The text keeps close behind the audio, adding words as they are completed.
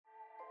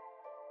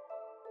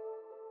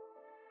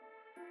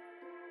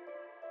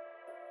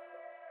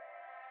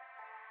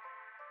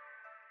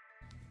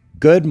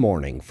Good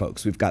morning,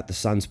 folks. We've got the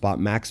Sunspot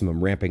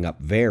maximum ramping up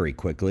very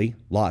quickly.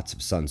 Lots of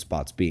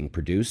sunspots being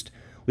produced.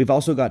 We've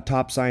also got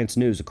top science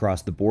news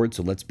across the board,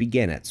 so let's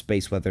begin at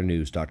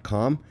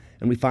spaceweathernews.com,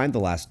 and we find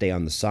the last day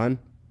on the sun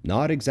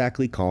not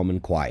exactly calm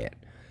and quiet.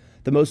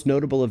 The most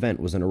notable event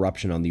was an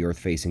eruption on the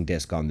Earth-facing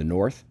disk on the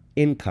north,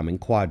 incoming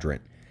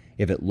quadrant.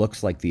 If it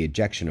looks like the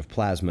ejection of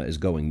plasma is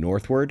going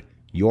northward,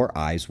 your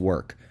eyes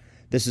work.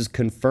 This is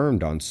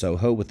confirmed on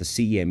SOHO with the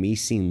CEME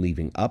seen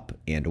leaving up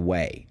and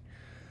away.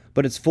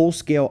 But it's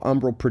full-scale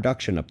umbral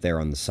production up there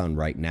on the sun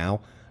right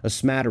now, a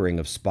smattering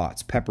of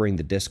spots peppering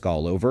the disk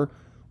all over,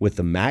 with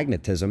the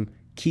magnetism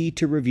key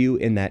to review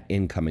in that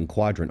incoming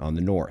quadrant on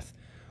the north.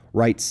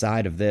 Right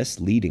side of this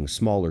leading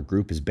smaller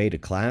group is beta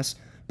class,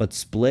 but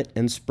split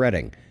and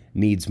spreading,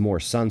 needs more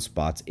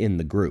sunspots in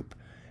the group.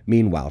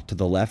 Meanwhile, to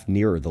the left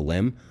nearer the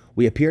limb,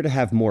 we appear to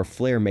have more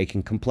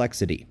flare-making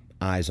complexity.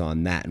 Eyes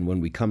on that, and when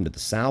we come to the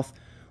south,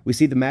 we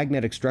see the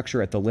magnetic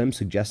structure at the limb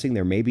suggesting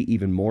there may be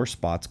even more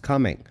spots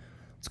coming.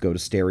 Let's go to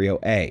stereo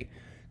A.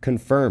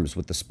 Confirms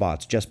with the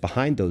spots just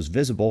behind those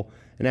visible,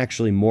 and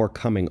actually more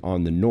coming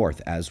on the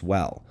north as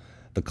well.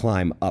 The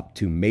climb up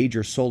to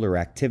major solar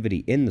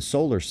activity in the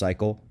solar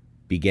cycle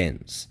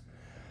begins.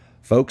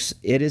 Folks,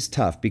 it is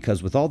tough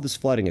because with all this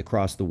flooding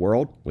across the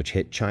world, which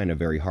hit China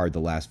very hard the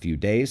last few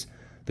days,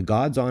 the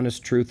God's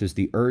honest truth is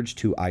the urge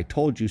to "I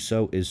told you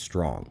so" is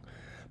strong.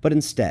 But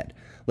instead,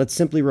 let's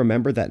simply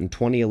remember that in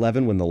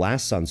 2011, when the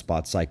last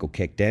sunspot cycle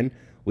kicked in,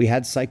 we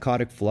had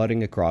psychotic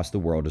flooding across the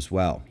world as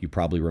well. You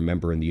probably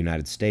remember in the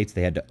United States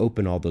they had to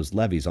open all those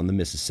levees on the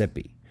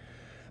Mississippi.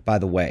 By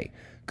the way,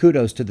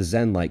 kudos to the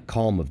zen-like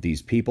calm of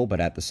these people,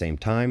 but at the same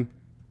time,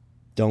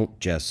 don't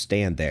just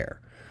stand there.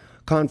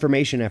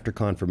 Confirmation after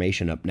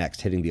confirmation up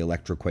next, hitting the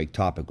electroquake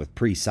topic with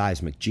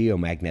pre-seismic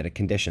geomagnetic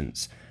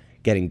conditions.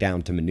 Getting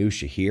down to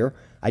minutiae here,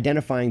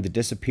 identifying the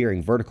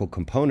disappearing vertical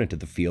component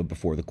of the field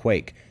before the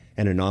quake,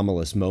 and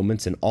anomalous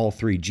moments in all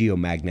three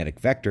geomagnetic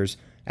vectors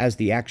as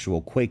the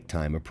actual quake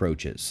time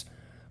approaches.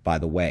 By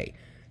the way,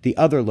 the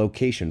other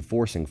location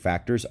forcing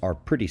factors are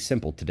pretty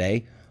simple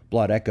today.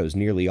 Blood echoes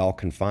nearly all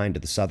confined to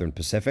the southern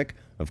Pacific.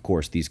 Of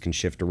course, these can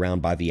shift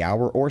around by the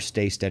hour or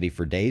stay steady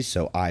for days,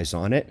 so eyes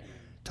on it.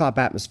 Top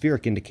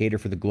atmospheric indicator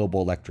for the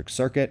global electric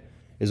circuit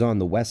is on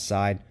the west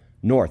side,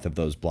 north of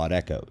those blood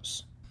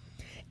echoes.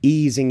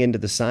 Easing into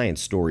the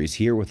science stories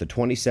here with a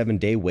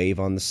 27-day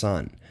wave on the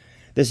sun.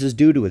 This is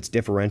due to its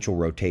differential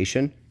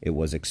rotation. It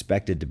was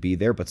expected to be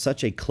there, but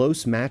such a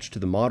close match to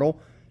the model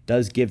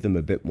does give them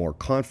a bit more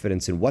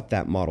confidence in what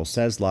that model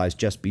says lies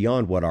just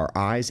beyond what our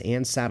eyes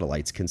and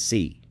satellites can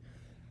see.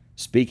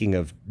 Speaking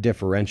of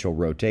differential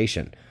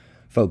rotation,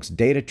 folks,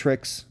 data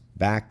tricks,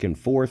 back and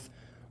forth,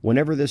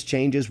 whenever this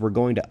changes, we're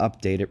going to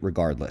update it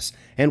regardless.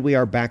 And we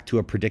are back to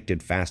a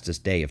predicted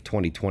fastest day of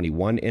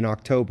 2021 in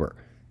October.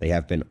 They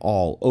have been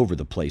all over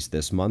the place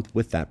this month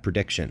with that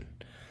prediction.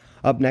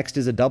 Up next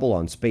is a double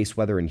on space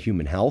weather and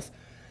human health.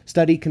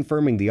 Study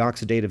confirming the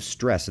oxidative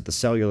stress at the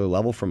cellular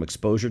level from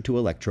exposure to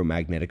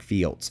electromagnetic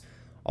fields.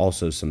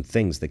 Also some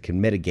things that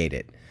can mitigate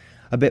it.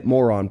 A bit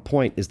more on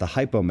point is the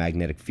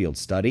hypomagnetic field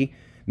study,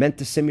 meant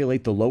to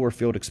simulate the lower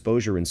field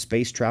exposure in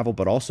space travel,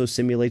 but also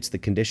simulates the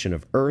condition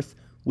of Earth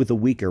with a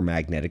weaker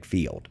magnetic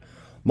field.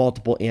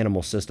 Multiple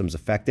animal systems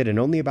affected, and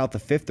only about the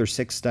fifth or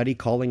sixth study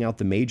calling out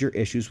the major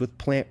issues with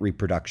plant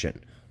reproduction.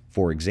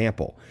 For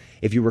example,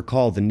 if you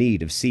recall the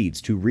need of seeds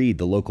to read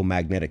the local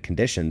magnetic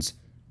conditions,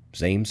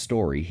 same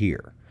story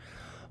here.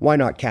 Why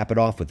not cap it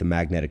off with the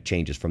magnetic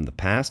changes from the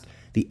past?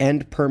 The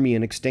end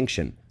Permian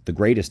extinction, the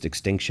greatest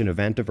extinction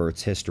event of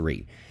Earth's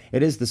history.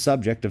 It is the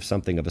subject of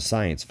something of a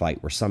science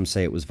fight where some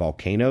say it was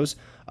volcanoes,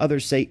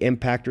 others say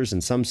impactors,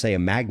 and some say a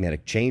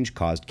magnetic change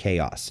caused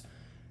chaos.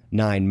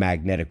 9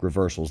 magnetic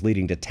reversals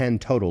leading to 10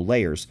 total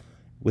layers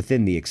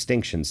within the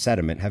extinction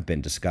sediment have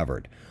been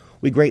discovered.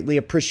 We greatly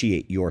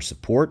appreciate your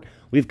support.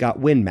 We've got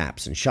wind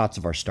maps and shots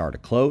of our star to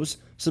close.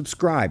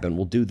 Subscribe and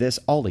we'll do this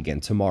all again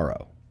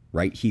tomorrow.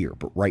 Right here,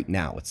 but right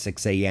now at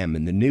 6 a.m.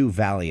 in the new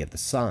Valley of the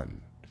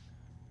Sun.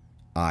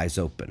 Eyes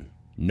open.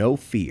 No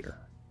fear.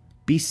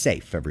 Be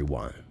safe,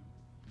 everyone.